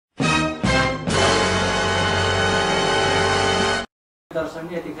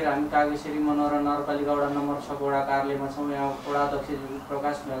दर्शक यतिखेर हामी कागेश्वरी मनोहर नगरपालिका वडा नम्बर 6 को वडा कार्यालयमा छौँ। यहाँ वडा अध्यक्ष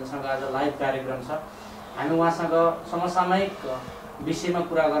प्रकाश भ्यालसँग आज लाइभ कार्यक्रम छ। हामी उहाँसँग समसामयिक विषयमा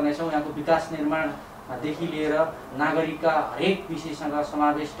कुरा गर्नेछौँ। यहाँको विकास निर्माणदेखि लिएर नागरिकका हरेक विषयसँग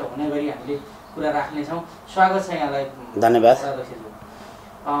समावेश हुने गरी हामीले कुरा राख्नेछौँ। स्वागत छ यहाँलाई। धन्यवाद।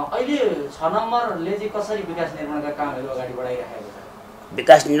 अहिले 6 नम्बरले चाहिँ कसरी विकास निर्माणका कामहरू अगाडि बढाइरहेको छ?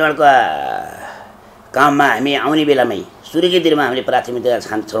 विकास निर्माणका काममा हामी आउने बेलामै सुरुकै दिनमा हामीले प्राथमिकता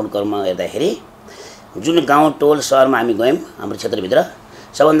छानछोड क्रममा हेर्दाखेरि जुन गाउँ टोल सहरमा हामी गयौँ हाम्रो क्षेत्रभित्र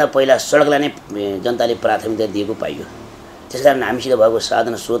सबभन्दा पहिला सडकलाई नै जनताले प्राथमिकता दिएको पाइयो। त्यसकारण हामीसित भएको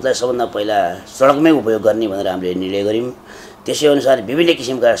साधन स्रोतलाई सबभन्दा पहिला सडकमै उपयोग गर्ने भनेर हामीले निर्णय गऱ्यौँ। त्यसै अनुसार विभिन्न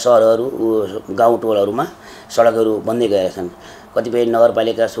किसिमका सहरहरू गाउँ टोलहरूमा सडकहरू बन्दै गएका छन्। कतिपय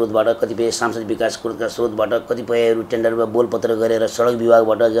नगरपालिका स्रोतबाट, कतिपय सांसद विकास कोषका स्रोतबाट, कतिपयहरू टेन्डरमा बोलपत्र गरेर सडक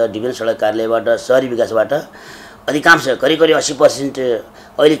विभागबाट, डिभिजन सडक कार्यालयबाट, सहरी विकासबाट अधिकांश करिब 80%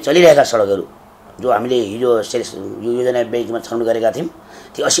 अहिले चलिरहेका सडकहरू जो हामीले हिजो यो योजना ब्याङ्कमा छनौट गरेका थियौँ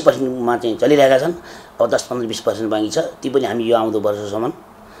ती 80%मा चाहिँ चलिरहेका छन्। अब 10-15-20% बाँकी छ। ती पनि हामी यो आउँदो वर्षसम्म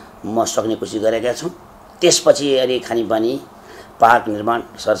सक्ने कोसिस गरेका छौँ। त्यसपछि अनि खानेपानी, पार्क निर्माण,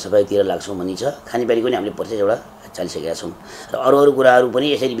 सरसफाइतिर लाग्छौँ भनी छ। खानेपानीको पनि हामीले प्रोसेस एउटा चालिसकेका छौँ र अरू कुराहरू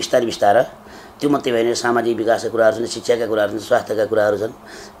पनि यसरी बिस्तारै त्यो मात्रै भएन, सामाजिक विकासका कुराहरू छन्, शिक्षाका कुराहरू छन्, स्वास्थ्यका कुराहरू छन्।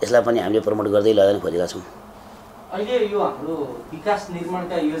 यसलाई पनि हामीले प्रमोट गर्दै लगेर खोजेका छौँ। अहिले यो हाम्रो विकास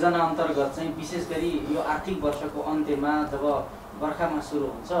निर्माणका योजना अन्तर्गत चाहिँ विशेष गरी यो आर्थिक वर्षको अन्त्यमा जब बर्खामा सुरु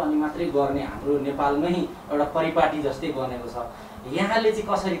हुन्छ अनि मात्रै गर्ने हाम्रो नेपालमै एउटा परिपाटी जस्तै बनेको छ। यहाँले चाहिँ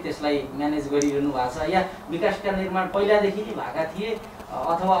कसरी त्यसलाई म्यानेज गरिरहनु भएको छ? या विकासका निर्माण पहिलादेखि नै भएका थिए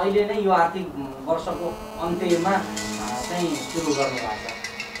अथवा अहिले नै यो आर्थिक वर्षको अन्त्यमा चाहिँ सुरु गर्नु भएको छ?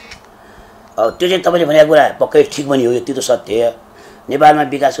 त्यो चाहिँ तपाईँले भनेको कुरा पक्कै ठिक पनि हो। त्यो त सत्य। नेपालमा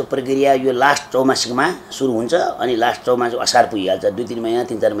विकासको प्रक्रिया यो लास्ट चौमासिकमा सुरु हुन्छ अनि लास्ट चौमासिक असार पुगिहाल्छ। 2-3 महिना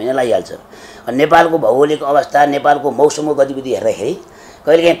 3-4 महिना लागिहाल्छ। अनि नेपालको भौगोलिक अवस्था, नेपालको मौसमको गतिविधि हेर्दाखेरि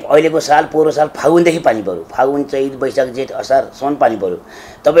कहिलेकाहीँ अहिलेको साल पोहोर साल फागुनदेखि पानी पऱ्यो। फागुन, चैत, वैशाख, जेठ, असार, साउन पानी पऱ्यो।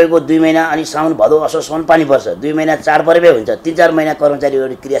 तपाईँको 2 महिना अनि साउन, भदौ, असोज, साउन पानी पर्छ। 2 महिना चाड पर्वै हुन्छ। 3-4 महिना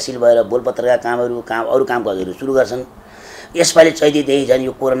कर्मचारीहरू क्रियाशील भएर बोलपत्रका कामहरू अरू कामकाजहरू सुरु गर्छन्। यसपालि चैतीदेखि झन्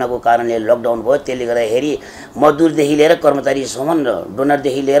यो कोरोनाको कारणले लकडाउन भयो। त्यसले गर्दाखेरि मजदुरदेखि लिएर कर्मचारीसम्म,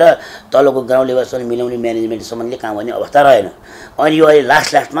 डोनरदेखि लिएर तलको ग्राउन्ड लेभलसम्म मिलाउने म्यानेजमेन्टसम्मले काम गर्ने अवस्था रहेन। अनि यो अहिले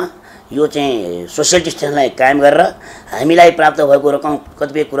लास्टमा यो चाहिँ सोसियल डिस्टेन्सलाई कायम गरेर हामीलाई प्राप्त भएको रकम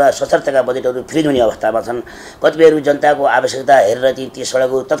कतिपय कुरा सशर्तका बजेटहरू फ्रिज हुने अवस्थामा छन्। कतिपयहरू जनताको आवश्यकता हेरेर चाहिँ ती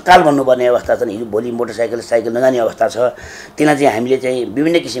सडकहरू तत्काल बन्नुपर्ने अवस्था छन्। हिजो भोलि मोटरसाइकल साइकल नजाने अवस्था छ। तिनीलाई चाहिँ हामीले चाहिँ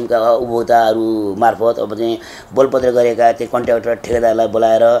विभिन्न किसिमका उपभोक्ताहरू मार्फत अब चाहिँ बोलपत्र गरेका त्यो कन्ट्र्याक्टर ठेकेदारलाई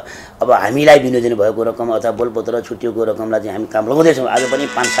बोलाएर अब हामीलाई विनियोजन भएको रकम अथवा बोलपत्र छुट्टिएको रकमलाई चाहिँ हामी काम लगाउँदैछौँ। आज पनि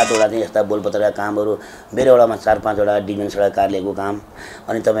 5-7वटा चाहिँ यस्ता बोलपत्रका कामहरू मेरो वडामा 4-5वटा डिभिजन सडक कार्यालयको काम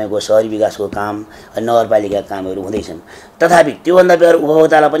अनि तपाईँको सहरी विकासको काम अनि नगरपालिकाका कामहरू हुँदैछन्। तथापि त्योभन्दा बेर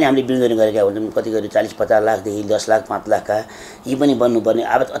उपभोक्तालाई पनि हामीले विनियोजन गरेका हुन्छौँ। कति गरी 40-50 लाखदेखि 10 लाख 5 लाखका यी पनि बन्नुपर्ने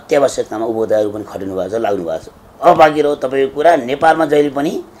अत्यावश्यक काममा उपभोक्ताहरू पनि खटिनु भएको छ, लाग्नु भएको छ। अब बाँकी रह्यो तपाईँको कुरा, नेपालमा जहिले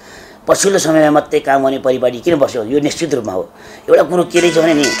पनि पछिल्लो समयमा मात्रै काम गर्ने परिपाटी किन बस्यो? यो निश्चित रूपमा हो। एउटा कुरो के रहेछ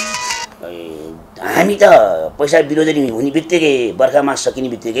भने नि हामी त पैसा विनियोजन हुने बित्तिकै बर्खामा सकिने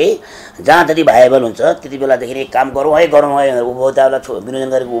बित्तिकै जहाँ जति भाइबल हुन्छ त्यति बेलादेखि नै काम गरौँ है उपभोक्ताहरूलाई विनियोजन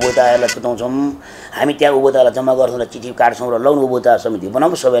गरेको उपभोक्ताहरूलाई छुटाउँछौँ। हामी त्यहाँ उपभोक्तालाई जम्मा गर्छौँ र चिठी काट्छौँ र लौन उपभोक्ता समिति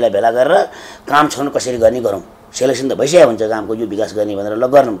बनाऊँ, सबैलाई भेला गरेर काम छन् कसरी गर्ने गरौँ। सेलेक्सन त भइसकेको हुन्छ कामको, यो विकास गर्ने भनेर ल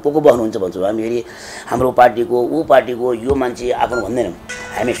गर्नु को बस्नुहुन्छ भन्छौँ। हामी फेरि हाम्रो पार्टीको ऊ पार्टीको यो मान्छे आफ्नो भन्दैनौँ।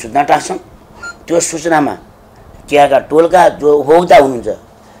 हामी सूचना टाँस्छौँ। त्यो सूचनामा चियाका टोलका जो उपभोक्ता हुनुहुन्छ,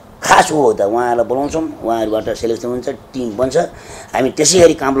 खास उपभोक्ता, उहाँहरूलाई बोलाउँछौँ। उहाँहरूबाट सेलेक्सन हुन्छ, टिम बन्छ। हामी त्यसै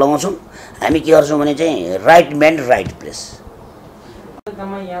गरी काम लगाउँछौँ। हामी के गर्छौँ भने चाहिँ राइट म्यान राइट प्लेस।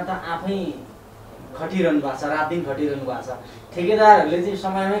 यहाँ त आफै खटिरहनु भएको छ, रात दिन खटिरहनु भएको छ। ठेकेदारहरूले चाहिँ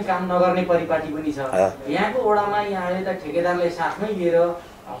समयमै काम नगर्ने परिपाटी पनि छ। यहाँको वडामा यहाँले त ठेकेदारलाई साथमै लिएर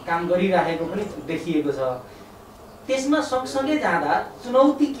काम गरिराखेको पनि देखिएको छ। त्यसमा सँगसँगै जाँदा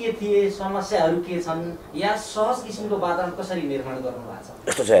चुनौती के थिए, समस्याहरू के छन्, या सहज किसिमको वातावरण कसरी निर्माण गर्नु भएको छ?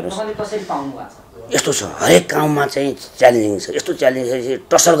 यस्तो छ हेर्नुहोस्, तपाईँले कसरी पाउनु भएको छ? यस्तो छ, हरेक काममा चाहिँ च्यालेन्जिङ छ। यस्तो च्यालेन्ज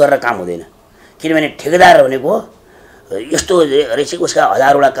टसल गरेर काम हुँदैन। किनभने ठेकेदार भनेको यस्तो रहेछ उसका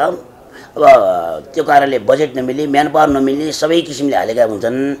हजारवटा काम, अब त्यो कारणले बजेट नमिल्ने, म्यान पावर नमिल्ने सबै किसिमले हालेका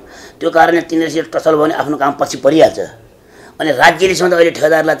हुन्छन्। त्यो कारणले तिनीहरूसित टसल भयो भने आफ्नो काम पछि परिहाल्छ। अनि राज्यले सधैँ अहिले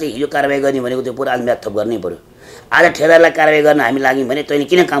ठेकेदारलाई चाहिँ हिजो कारवाही गर्ने भनेको त्यो पुरा म्याद थप गर्नै पऱ्यो। आज ठेकेदारलाई कारवाही गर्न हामी लाग्यौँ भने तैँले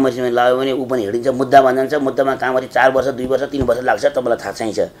किन काम गर्छौ भने लाग्यो भने ऊ पनि हिँडिन्छ, मुद्दामा जान्छ। मुद्दामा काम गरी 4 वर्ष 2 वर्ष 3 वर्ष लाग्छ, तपाईँलाई थाहा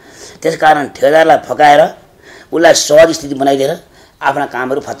चाहिन्छ। त्यसकारण ठेकेदारलाई फकाएर उसलाई सहज स्थिति बनाइदिएर आफ्ना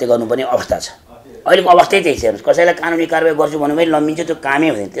कामहरू फत्ते गर्नुपर्ने अवस्था छ। अहिलेको अवस्थै त्यही छ हेर्नुहोस्। कसैलाई कानुनी कारबाही गर्छु भन्नु पनि लम्बिन्छ, त्यो कामै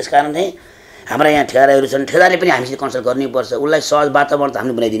हुँदैन। त्यस कारण चाहिँ हाम्रा यहाँ ठेकेदारहरू छन्, ठेकेदारले पनि हामीसित कन्सल्ट गर्नुपर्छ। उसलाई सहज वातावरण त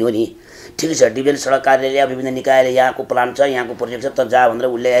हामीले बनाइदिनु हो नि। ठिकै छ, डिभिजन सडक कार्यालय विभिन्न निकायले यहाँको प्लान छ, यहाँको प्रोजेक्ट छ, त जा भनेर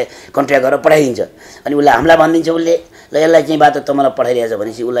उसले कन्ट्र्याक्ट गरेर पठाइदिन्छ। अनि उसले हामीलाई भनिदिन्छ, उसले ल यसलाई चाहिँ बाटो त मलाई पठाइरहेछ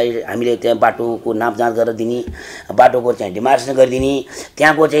भनेपछि उसलाई हामीले त्यहाँ बाटोको नापजाँच गरेर दिने, बाटोको चाहिँ डिमार्केसन गरिदिने,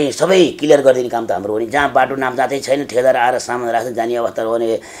 त्यहाँको चाहिँ सबै क्लियर गरिदिने काम त हाम्रो हो नि। जहाँ बाटो नापजाँचै छैन, ठेकेदार आएर सामान राख्छ जाने अवस्था हो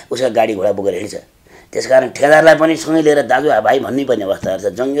भने उसका गाडी घोडा बोकेर हिँड्छ। त्यसकारण ठेकेदारलाई पनि सँगै लिएर दाजु भाइ भन्नै पर्ने अवस्थाहरू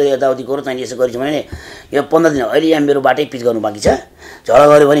छ। जङ्गियो यताउति गरौँ चाहिँ यसो गरिन्छ भने यो 15 दिन अहिले यहाँ मेरो बाटै पिच गर्नु बाँकी छ। झगडा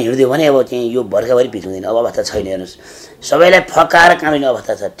गऱ्यो भने हिँड्दियो भने अब चाहिँ यो भर्खरै पिच हुँदैन। अब अवस्था छैन हेर्नुहोस्। सबैलाई फकाएर कानुनी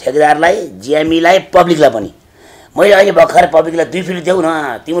अवस्था छ, ठेकेदारलाई, जिएमईलाई, पब्लिकलाई पनि। मैले अहिले भर्खर पब्लिकलाई 2 फिट देऊ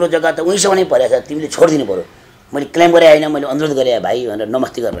न, तिम्रो जग्गा त उहीँसम्म नै परेको छ, तिमीले छोडिदिनु पऱ्यो। मैले क्लेम गरेँ होइन, मैले अनुरोध गरेँ भाइ भनेर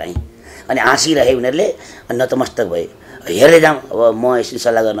नमस्ते गरेर आएँ। अनि हाँसिरहे उनीहरूले, अनि नतमस्तक भए। हेर्दै जाउँ, अब म यसरी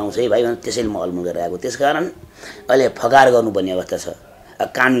सल्लाह गर्न आउँछु है भाइ भनेर त्यसैले म अलमुल गरेर आएको। त्यस कारण अहिले फकार गर्नुपर्ने अवस्था छ।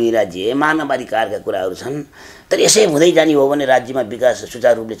 कानुनी राज्य मानव अधिकारका कुराहरू छन्, तर यसै हुँदै जाने हो भने राज्यमा विकास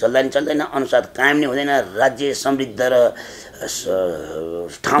सुचारू रूपले चल्दा नि चल्दैन, अनुसार कायम नै हुँदैन, राज्य समृद्ध र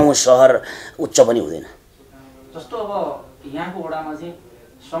ठाउँ सहर उच्च पनि हुँदैन। जस्तो अब यहाँको वडामा चाहिँ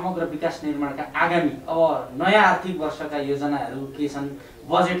समग्र विकास निर्माणका आगामी अब नयाँ आर्थिक वर्षका योजनाहरू के छन्,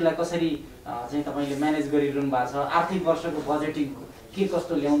 बजेटलाई कसरी चाहिँ तपाईँले म्यानेज गरिरहनु भएको छ, आर्थिक वर्षको बजेटिङ के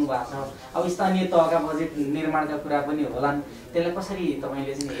कस्तो ल्याउनु भएको छ, अब स्थानीय तहका बजेट निर्माणका कुरा पनि होलान्, त्यसलाई कसरी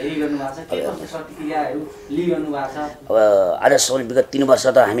तपाईँले चाहिँ हेरिरहनु भएको छ, के कस्तो प्रतिक्रियाहरू लिइरहनु भएको छ? अब आजसम्म विगत 3 वर्ष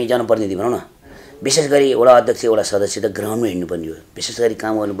त हामी जनप्रतिनिधि भनौँ न, विशेष गरी वडा अध्यक्ष वडा सदस्य त ग्राउन्डमै हिँड्नुपर्ने हो। विशेष गरी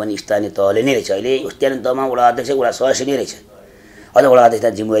काम गर्नुपर्ने स्थानीय तहले नै रहेछ। अहिले स्थानीय तहमा वडा अध्यक्ष वडा सदस्य नै रहेछ। अझ वडा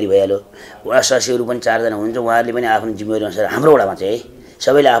अध्यक्ष जिम्मेवारी भइहाल्यो, वडा सदस्यहरू पनि 4 जना हुनुहुन्छ, उहाँहरूले पनि आफ्नो जिम्मेवारी अनुसार हाम्रो वडामा चाहिँ है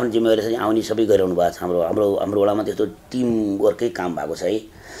सबैले आफ्नो जिम्मेवारी चाहिँ आउने सबै गरिरहनु भएको छ। हाम्रो वडामा त्यस्तो टिम वर्कै काम भएको छ है।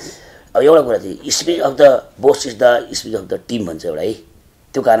 अब एउटा कुरा चाहिँ speed of the Bose is the speed of the team भन्छ एउटा है,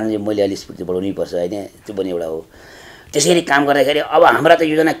 त्यो कारणले मैले अहिले स्पिड चाहिँ बढाउनै पर्छ होइन, त्यो पनि एउटा हो। त्यसरी काम गर्दाखेरि अब हाम्रा त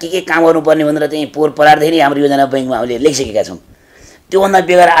योजना के काम गर्नुपर्ने भनेर चाहिँ पोहोर परार्दै नै हाम्रो योजना बैंकमा हामीले लेखिसकेका छौँ। त्योभन्दा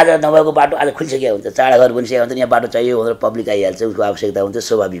बेगर आज नभएको बाटो आज खुलिसकेको हुन्छ, चाडा घर बनिसकेको हुन्छ, यहाँ बाटो चाहियो भनेर पब्लिक आइहाल्छ, उसको आवश्यकता हुन्छ,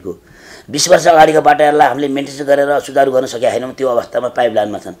 स्वाभाविक हो। 20 वर्ष अगाडिको बाटोहरूलाई हामीले मेन्टेन गरेर सुधार गर्न सकेका छैनौँ, त्यो अवस्थामा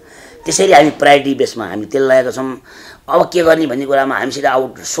पाइपलाइनमा छन्। त्यसरी हामी प्रायोरिटी बेसमा हामी तेल लगाएका छौँ। अब के गर्ने भन्ने कुरामा हामीसित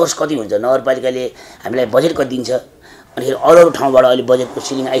आउट सोर्स कति हुन्छ, नगरपालिकाले हामीलाई बजेट कति दिन्छ, अनि अरू ठाउँबाट अहिले बजेटको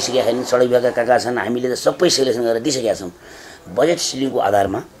सिलिङ आइसकेका छैनन्, सडक विभागका काका छन्, हामीले त सबै सेलेक्सन गरेर दिइसकेका छौँ। बजेट सिलिङको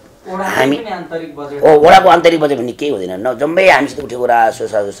आधारमा हामी वडाको आन्तरिक बजेट भन्ने केही हुँदैन, न जम्मै हामीसित उठेको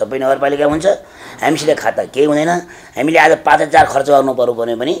राजस्व सबै नगरपालिका हुन्छ, हामीसित खाता केही हुँदैन। हामीले आज 5000 खर्च गर्नु पर्यो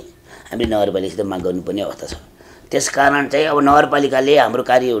भने पनि हामीले नगरपालिकासित माग गर्नुपर्ने अवस्था छ। त्यसकारण चाहिँ अब नगरपालिकाले हाम्रो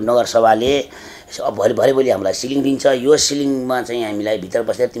कार्य नगरसभाले अब भोलि हामीलाई सिलिङ दिन्छ, यो सिलिङमा चाहिँ हामीलाई भित्र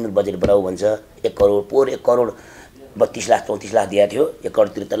बसेर तिम्रो बजेट बढाऊ भन्छ। 1 करोड पोहोर 1 करोड 32 लाख 34 लाख दिएको थियो, 1 करोड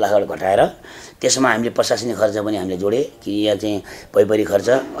 73 लाखबाट घटाएर त्यसमा हामीले प्रशासनिक खर्च पनि हामीले जोडे कि यहाँ चाहिँ पैपरी खर्च,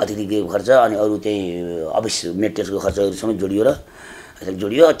 अतिथिको खर्च अनि अरू चाहिँ अफिस मेटेरियल्सको खर्चहरू समेत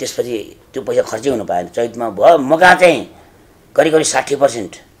जोडियो। त्यसपछि त्यो पैसा खर्चै हुन पाएन। चैतमा भयो मका चाहिँ करिब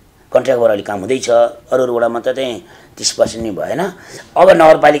 60% कन्ट्र्याक्टबाट अलिक काम हुँदैछ, अरू वडामा त चाहिँ 30% नै भएन। अब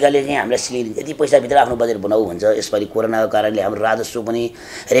नगरपालिकाले चाहिँ हामीलाई सिलिङ यति पैसाभित्र आफ्नो बजेट बनाऊ भन्छ। यसपालि कोरोनाको कारणले हाम्रो राजस्व पनि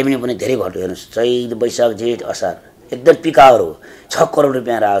रेभेन्यू पनि धेरै घट्यो। हेर्नुहोस्, चैत वैशाख जेठ असार एकदम पिकावर हो। 6 करोड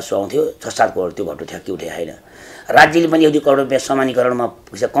रुपियाँ राजस्व आउँथ्यो, 6-7 करोड त्यो घट्यो, ठ्याक्कै उठे होइन। राज्यले पनि 1-2 करोड रुपियाँ समानीकरणमा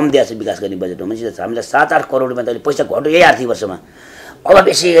पैसा कम दिएको छ विकास गर्ने बजेटमा, हामीलाई 7-8 करोड रुपियाँ त अहिले पैसा घट्यो यही आर्थिक वर्षमा। अब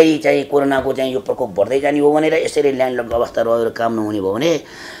बेसी गरी चाहिँ कोरोनाको चाहिँ यो प्रकोप बढ्दै जाने हो भनेर यसरी ल्यान्डलकको अवस्था रहेर काम नहुने भयो भने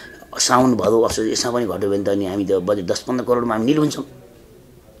साउन भदौ असोज यसमा पनि घट्यो भने त अनि हामी त बजेट 10-15 करोडमा हामी निल हुन्छौँ।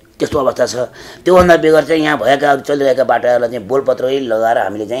 त्यस्तो अवस्था छ। त्योभन्दा बेगर चाहिँ यहाँ भएका चलिरहेका बाटाहरूलाई चाहिँ बोलपत्रै लगाएर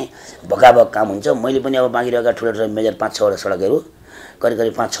हामीले चाहिँ भगाभग काम हुन्छ। मैले पनि अब बाँकी रहेका ठुला मेजर 5-6 वटा सडकहरू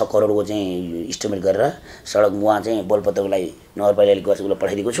करिब 5-6 करोडको चाहिँ इस्टिमेट गरेर सडक उहाँ चाहिँ बोलपत्रको लागि नगरपालिकाले गर्छ उसलाई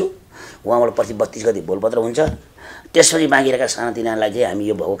पठाइदिएको छु। उहाँबाट पछि 32 गति बोलपत्र हुन्छ। त्यसपछि बाँकी रहेका सानातिनालाई चाहिँ हामी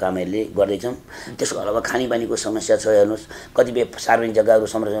यो भएको कामहरूले गर्दैछौँ। त्यसको अलावा खानेपानीको समस्या छ। हेर्नुहोस्, कतिपय सार्वजनिक जग्गाहरू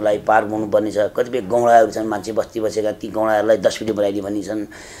संरक्षणको लागि पार्क बनाउनुपर्ने छ। कतिपय गौँडाहरू छन्, मान्छे बस्ती बसेका ती गौँडाहरूलाई 10 फिट बनाइदिए भन्ने छन्।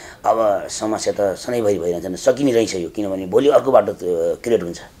 अब समस्या त सधैँभरि भइरहन्छ, सकिने रहेछ यो, किनभने भोलि अर्को बाटो क्रिएट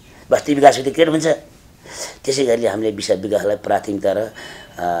हुन्छ, बस्ती विकासको क्रिएट हुन्छ। त्यसै गरी हामीले विकासलाई प्राथमिकता र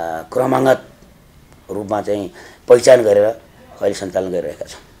क्रमागत रूपमा चाहिँ पहिचान गरेर अहिले सञ्चालन गरिरहेका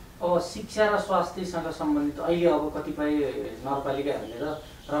छौँ। अब शिक्षा र स्वास्थ्यसँग सम्बन्धित अहिले अब कतिपय नगरपालिकाहरूले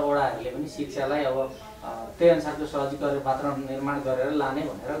र वडाहरूले पनि शिक्षालाई अब त्यही अनुसारको सहजीकरण वातावरण निर्माण गरेर लाने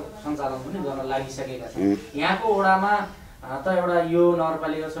भनेर सञ्चालन पनि गर्न लागिसकेका छन्। यहाँको वडामा त एउटा यो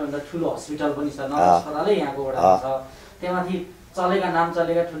नगरपालिका सबैभन्दा ठुलो हस्पिटल पनि छ, नगर अस्पतालै यहाँको वडामा छ। त्यहाँमाथि चलेका नाम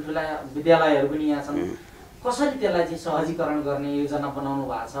चलेका ठुल्ठुला विद्यालयहरू पनि यहाँ छन्। कसरी त्यसलाई चाहिँ सहजीकरण गर्ने योजना बनाउनु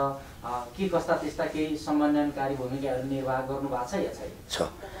भएको छ? के कस्ता त्यस्ता केही समन्वयनकारी भूमिकाहरू निर्वाह गर्नु भएको छ या छैन? छ।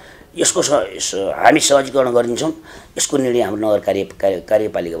 यसको हामी सहजीकरण गरिदिन्छौँ। यसको निर्णय हाम्रो नगर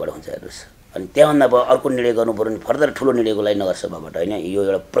कार्यपालिकाबाट हुन्छ हेर्नुहोस्। अनि त्यहाँभन्दा अब अर्को निर्णय गर्नु पर्यो भने फर्दर ठुलो निर्णयको लागि नगरसभाबाट होइन, यो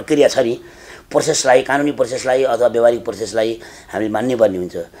एउटा प्रक्रिया छ नि, प्रोसेसलाई, कानुनी प्रोसेसलाई अथवा व्यवहारिक प्रोसेसलाई हामीले मान्नुपर्ने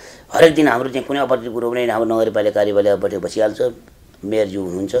हुन्छ। हरेक दिन हाम्रो चाहिँ कुनै अपराधिक कुरो पनि हाम्रो नगरपालिका कार्यालयबाट बसिहाल्छ। मेयरज्यू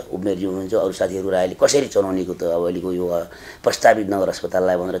हुनुहुन्छ, उपमेयरज्यू हुनुहुन्छ, अरू साथीहरू अहिले कसरी चलाउनेको त अब अहिलेको यो प्रस्तावित नगर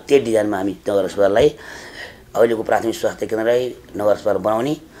अस्पताललाई भनेर त्यही डिजाइनमा हामी नगर अस्पताललाई अहिलेको प्राथमिक स्वास्थ्य केन्द्रलाई नगर अस्पताल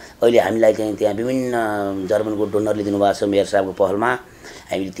बनाउने। अहिले हामीलाई चाहिँ त्यहाँ विभिन्न जर्मनको डोनरले दिनुभएको छ मेयर साहबको पहलमा।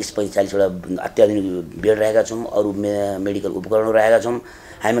 हामीले 30-45वटा अत्याधुनिक बेड राखेका छौँ, अरू मेडिकल उपकरणहरू राखेका छौँ।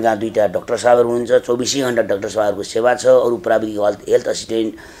 हामी कहाँ 2टा डाक्टर साहबहरू हुनुहुन्छ, 24 घण्टा डाक्टर साहबहरूको सेवा छ। अरू प्राविधिक हेल्थ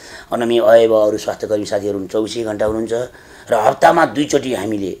असिस्टेन्ट, अनमी अयब अरू स्वास्थ्यकर्मी साथीहरू 24 घण्टा हुनुहुन्छ। र हप्तामा 2 चोटि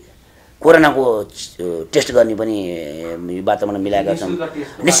हामीले कोरोनाको टेस्ट गर्ने पनि वातावरण मिलाएका छौँ।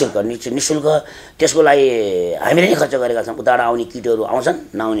 निःशुल्क त्यसको लागि हामीले नै खर्च गरेका छौँ। उताबाट आउने किटहरू आउँछन्,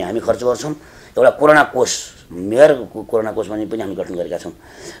 नआउने हामी खर्च गर्छौँ। एउटा कोरोना कोष, मेयर कोरोना कोष भन्ने पनि हामी गठन गरेका छौँ।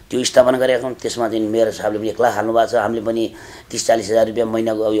 त्यो स्थापना गरेका छौँ। त्यसमा चाहिँ मेयर साहबले पनि 1 लाख हाल्नु भएको छ। हामीले पनि 30-40 हजार रुपियाँ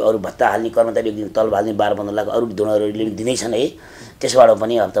महिनाको अरू भत्ता हाल्ने, कर्मचारी एक दिन तलब हाल्ने 12-15 लाख अरू डोनरहरूले पनि दिँदै छन् है। त्यसबाट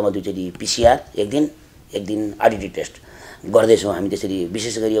पनि हप्तामा 2 चोटि PCR एक दिन आरडिटी टेस्ट गर्दैछौँ हामी। त्यसरी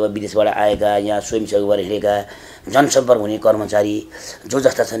विशेष गरी अब विदेशबाट आएका, यहाँ स्वयंसेवक भएर हिँडेका, जनसम्पर्क हुने कर्मचारी जो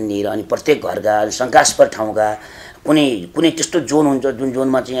जस्ता छन् नि, अनि प्रत्येक घरका शङ्कास्पद ठाउँका कुनै त्यस्तो जोन हुन्छ जुन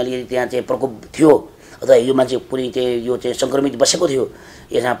जोनमा चाहिँ अलिकति त्यहाँ चाहिँ प्रकोप थियो अथवा यो मान्छे कुनै चाहिँ यो चाहिँ सङ्क्रमित बसेको थियो,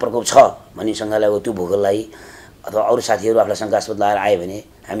 यहाँ प्रकोप छ भन्ने शङ्का लागेको त्यो भूगोललाई अथवा अरू साथीहरू आफूलाई शङ्कास्पद लगाएर आयो भने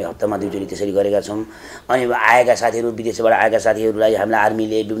हामी हप्तामा 2 चोटि त्यसरी गरेका छौँ। अनि आएका साथीहरू, विदेशबाट आएका साथीहरूलाई हामीलाई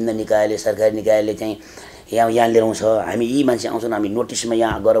आर्मीले, विभिन्न निकायले, सरकारी निकायले चाहिँ यहाँ लिएर आउँछ। हामी यी मान्छे आउँछन्, हामी नोटिसमा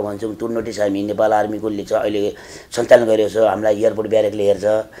यहाँ गर भन्छौँ। त्यो नोटिस हामी नेपाल आर्मीको लेख्छ, अहिले सञ्चालन गरेको छ। हामीलाई एयरपोर्ट ब्यारेकले हेर्छ,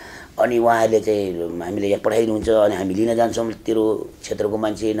 अनि उहाँहरूले चाहिँ हामीले यहाँ पठाइदिनुहुन्छ। अनि हामी लिन जान्छौँ। तेरो क्षेत्रको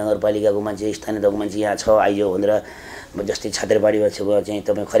मान्छे, नगरपालिकाको मान्छे, स्थानीय तहको मान्छे यहाँ छ, आइज भनेर। जस्तै छात्रेपाडीमा छेउ चाहिँ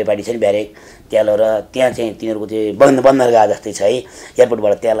तपाईँ खरेपाडी छ नि ब्यारेक, त्यहाँ लगेर त्यहाँ चाहिँ तिनीहरूको चाहिँ बन्दरगाह जस्तै छ है,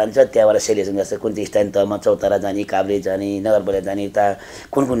 एयरपोर्टबाट त्यहाँ लान्छ। त्यहाँबाट सेलेक्सन गर्छ कुन चाहिँ स्थानीय तहमा, चौतारा जाने, काभ्रे जाने, नगरपालिका जाने,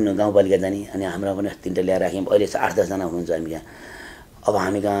 कुन गाउँपालिका जाने। अनि हाम्रो पनि 3टा ल्याएर राख्यौँ। अहिले 8-10 जना हुनुहुन्छ हामी यहाँ। अब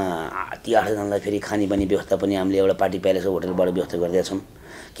हामी कहाँ ती 8 जनालाई फेरि खानेपानी व्यवस्था पनि हामीले एउटा पार्टी प्यालेस होटलबाट व्यवस्था गरिदिएका छौँ।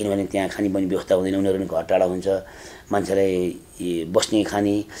 किनभने त्यहाँ खानेपानी व्यवस्था हुँदैन, उनीहरू पनि घर टाढा हुन्छ। मान्छेलाई बस्ने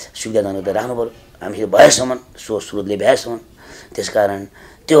खाने सुविधाजनक त राख्नु पऱ्यो हामीसित भएसम्म, स्रोतले भ्याएसम्म। त्यसकारण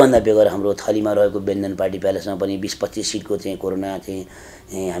त्योभन्दा बेगर हाम्रो थलीमा रहेको व्यञ्जन पार्टी प्यालेसमा पनि 20-25 सिटको चाहिँ कोरोना चाहिँ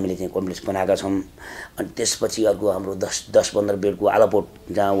हामीले चाहिँ कम्प्लेक्स बनाएका छौँ। अनि त्यसपछि अर्को हाम्रो 10-15 बेडको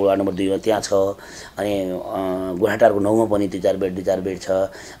आलापोट जहाँ वडा नम्बर 2 त्यहाँ छ। अनि गोठाटारको 9मा पनि 2-4 बेड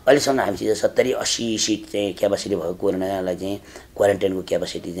छ। अहिलेसम्म हामीसित 70-80 सिट चाहिँ क्यापासिटी भएको कोरोनालाई चाहिँ क्वारेन्टाइनको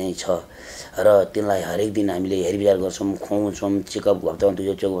क्यापासिटी चाहिँ छ। र तिनलाई हरेक दिन हामीले हेरविचार गर्छौँ, खुवाउँछौँ, चेकअप हप्तामा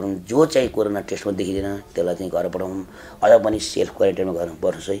 2 चेक गरौँ। जो चाहिँ कोरोना टेस्टमा देखिँदैन त्यसलाई चाहिँ घर पठाउँ, अझ पनि सेल्फ क्वारेन्टाइनमा घर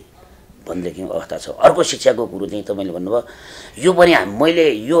बस्नुहोस् है भन्ने अवस्था छ। अर्को शिक्षाको कुरो चाहिँ तपाईँले भन्नुभयो, यो पनि मैले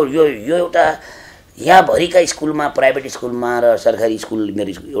यो एउटा यहाँभरिका स्कुलमा, प्राइभेट स्कुलमा र सरकारी स्कुल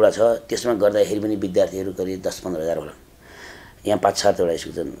मेरो एउटा छ, त्यसमा गर्दाखेरि पनि विद्यार्थीहरू करिब 10-15 हजार होला। यहाँ 5-7वटा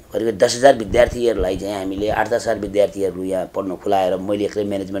स्कुल छन्, करिब 10,000 विद्यार्थीहरूलाई चाहिँ हामीले 8-10 हजार विद्यार्थीहरू यहाँ पढ्न खुलाएर मैले एक्लै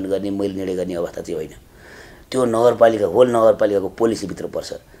म्यानेजमेन्ट गर्ने, मैले निर्णय गर्ने अवस्था चाहिँ होइन। त्यो नगरपालिका, होल नगरपालिकाको पोलिसीभित्र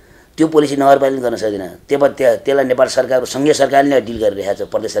पर्छ। त्यो पोलिसी नगरपालिकाले गर्न सक्दैन। त्यसलाई नेपाल सरकारको सङ्घीय सरकारले डिल गरिरहेको छ।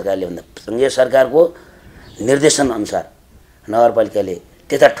 प्रदेश सरकारले भन्दा सङ्घीय सरकारको निर्देशन अनुसार नगरपालिकाले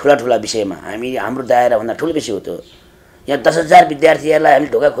त्यता ठुला विषयमा हाम्रो दायराभन्दा ठुलो विषय हो त्यो। यहाँ 10,000 विद्यार्थीहरूलाई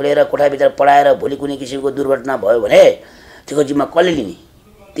हामीले ढोका खोलेर कोठाभित्र पढाएर भोलि कुनै किसिमको दुर्घटना भयो भने त्यसको जिम्मा कसले लिने,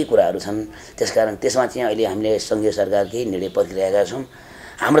 ती कुराहरू छन्। त्यसकारण त्यसमा चाहिँ अहिले हामीले सङ्घीय सरकारकै निर्णय पर्खिरहेका छौँ।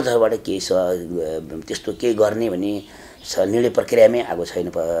 हाम्रो तर्फबाट केही त्यस्तो केही गर्ने भन्ने निर्णय प्रक्रियामै आएको छैन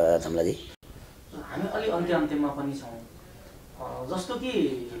धमलाजी। हामी अलि अन्त्यमा पनि छौँ। जस्तो कि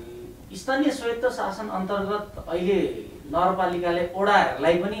स्थानीय स्वायत्त शासन अन्तर्गत अहिले नगरपालिकाले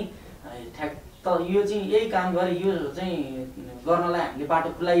वडाहरूलाई पनि ठ्याक्क यो चाहिँ यही काम गरे, यो चाहिँ गर्नलाई हामीले बाटो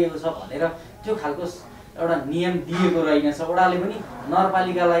खुलाइएको छ भनेर त्यो खालको एउटा नियम दिएको रहेनछ। वडाले पनि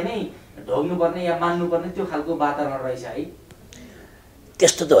नगरपालिकालाई नै ढोग्नुपर्ने या मान्नुपर्ने त्यो खालको वातावरण रहेछ है।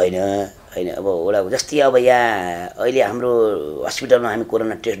 त्यस्तो त होइन। अब वडाको जस्तै अब यहाँ अहिले हाम्रो हस्पिटलमा हामी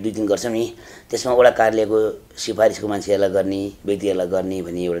कोरोना टेस्ट 2 दिन गर्छौँ नि, त्यसमा वडा कार्यालयको सिफारिसको मान्छेहरूलाई गर्ने, व्यक्तिहरूलाई गर्ने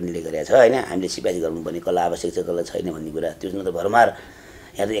भन्ने एउटा निर्णय गरेको छ होइन। हामीले सिफारिस गर्नुपर्ने कसलाई आवश्यक छ कसलाई छैन भन्ने कुरा, त्यसमा त भरमार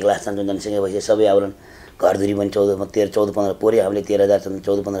यहाँ त 1 लाख जनसङ्ख्या भइसक्यो, सबै आउलान्। घरधुरी पनि 14-15 पोरे हामीले 13,000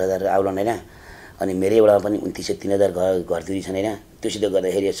 14-15 हजार आउलान् होइन। अनि मेरै वडामा पनि 29,003,000 घरधुरी छन् होइन। त्योसित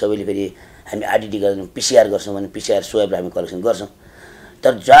गर्दाखेरि सबैले फेरि हामी आरडिटी गर्छौँ, पिसिआर गर्छौँ भने पिसिआर स्वाब हामी कलेक्सन गर्छौँ।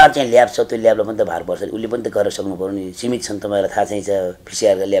 तर जहाँ चाहिँ ल्याब छ त्यो ल्याबलाई पनि त भार पर्छ, उसले पनि त गरेर सक्नु पर्यो नि। सीमित छन्, तपाईँलाई थाहा चाहिँ छ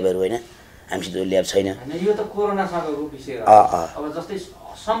पिसिआरका ल्याबहरू होइन, हामीसित त्यो ल्याब छैन। यो त कोरोनासँगको विषय हो। अब जस्तै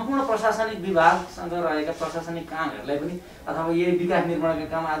सम्पूर्ण प्रशासनिक विभागसँग रहेका प्रशासनिक कामहरूलाई पनि अथवा यही विकास निर्माणका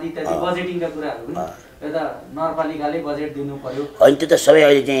काम आदि इत्यादि बजेटिङका कुराहरू पनि यता नगरपालिकाले बजेट दिनु पर्यो। होइन त्यो त सबै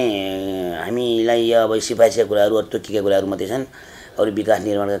अहिले चाहिँ हामीलाई अब सिफारिसका कुराहरू अरू तोकिएका कुराहरू मात्रै छन्। अरू विकास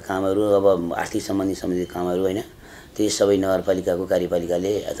निर्माणका कामहरू अब आर्थिक सम्बन्धित कामहरू होइन, त्यो सबै नगरपालिकाको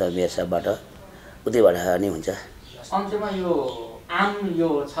कार्यपालिकाले अथवा मेयर साहबबाट उतैबाट नै हुन्छ। अन्त्यमा यो आम यो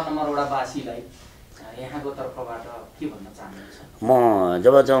 6 नम्बर वडावासीलाई यहाँको तर्फबाट के भन्न चाहनुहुन्छ?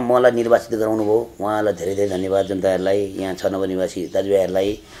 जब मलाई निर्वाचित गराउनु भयो उहाँलाई धेरै धेरै धन्यवाद। जनताहरूलाई यहाँ 6 नम्बर निवासी दाजुभाइहरूलाई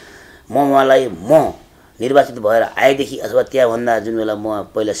उहाँलाई निर्वाचित भएर आएदेखि अथवा त्यहाँभन्दा जुन बेला म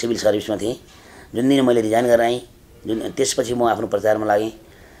पहिला सिभिल सर्भिसमा थिएँ, जुन दिन मैले रिजाइन गरेर आएँ, त्यसपछि म आफ्नो प्रचारमा लागेँ,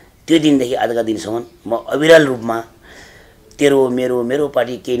 त्यो दिनदेखि आजका दिनसम्म म अविरल रूपमा मेरो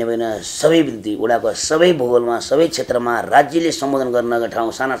पार्टी केही नभएन सबै वडाको सबै भूगोलमा सबै क्षेत्रमा राज्यले सम्बोधन गर्नका ठाउँ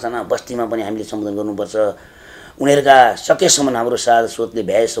साना साना बस्तीमा पनि हामीले सम्बोधन गर्नुपर्छ। उनीहरूका सकेसम्म हाम्रो साधन स्रोतले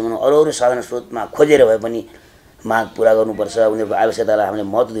भ्याएसम्म अरू साधन स्रोतमा खोजेर भए पनि माग पुरा गर्नुपर्छ, उनीहरूको आवश्यकतालाई हामीले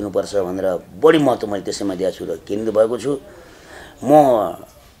महत्त्व दिनुपर्छ भनेर बढी महत्त्व मैले त्यसैमा दिएको छु र केन्द्रित भएको छु। म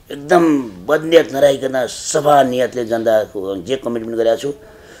एकदम बदनियत नराखिकन सफा नियतले जनताको जे कमिटमेन्ट गरेको छु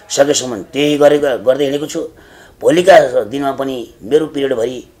सकेसम्म त्यही गर्दै हिँडेको छु। भोलिका दिनमा पनि मेरो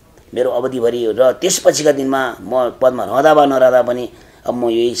पिरियडभरि मेरो अवधिभरि र त्यसपछिका दिनमा म पदमा रहँदा वा नरहँदा पनि अब म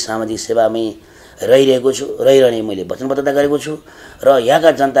यही सामाजिक सेवामै रहिरहेको छु, रहिरहने मैले वचनबद्धता गरेको छु र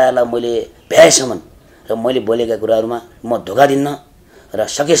यहाँका जनताहरूलाई मैले भ्याएसम्म र मैले बोलेका कुराहरूमा म धोका दिन्न र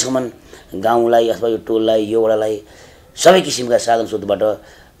सकेसम्म गाउँलाई अथवा यो टोललाई यो वडालाई सबै किसिमका साधन स्रोतबाट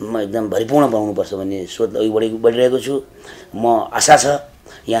म एकदम भरिपूर्ण बनाउनुपर्छ भन्ने सोच अघि बढिरहेको छु। म आशा छ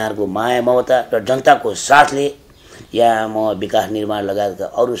यहाँहरूको माया ममता र जनताको साथले यहाँ म विकास निर्माण लगायतका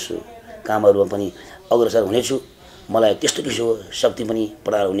अरू कामहरूमा पनि अग्रसर हुनेछु। मलाई त्यस्तो किसिमको शक्ति पनि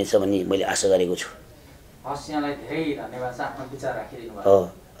प्रदान हुनेछ भन्ने मैले आशा गरेको छु। हस्, यहाँलाई धेरै धन्यवाद छ आफ्नो विचार राखिदिनु भयो।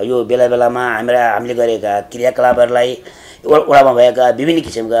 यो बेला हामीले गरेका क्रियाकलापहरूलाई वडामा भएका विभिन्न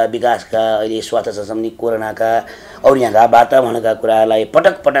किसिमका विकासका अहिले स्वास्थ्य सम्बन्धी कोरोनाका अरू यहाँका वातावरणका कुरालाई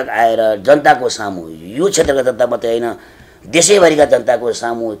पटक पटक आएर जनताको सामु यो क्षेत्रका जनता मात्रै होइन देशैभरिका जनताको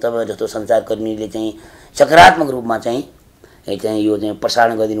सामु तपाईँ जस्तो सञ्चारकर्मीले चाहिँ सकारात्मक रूपमा चाहिँ यो चाहिँ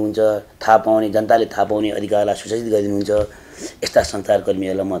प्रसारण गरिदिनुहुन्छ, थाहा पाउने जनताले थाहा पाउने अधिकारलाई सुसूचित गरिदिनुहुन्छ। यस्ता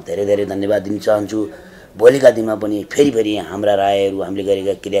सञ्चारकर्मीहरूलाई म धेरै धेरै धन्यवाद दिन चाहन्छु। भोलिका दिनमा पनि फेरि हाम्रा रायहरू हामीले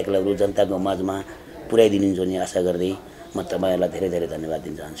गरेका क्रियाकलापहरू जनताको माझमा पुर्याइदिनुहुन्छ भन्ने आशा गर्दै म तपाईँहरूलाई धेरै धेरै धन्यवाद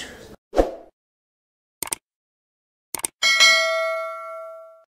दिन चाहन्छु।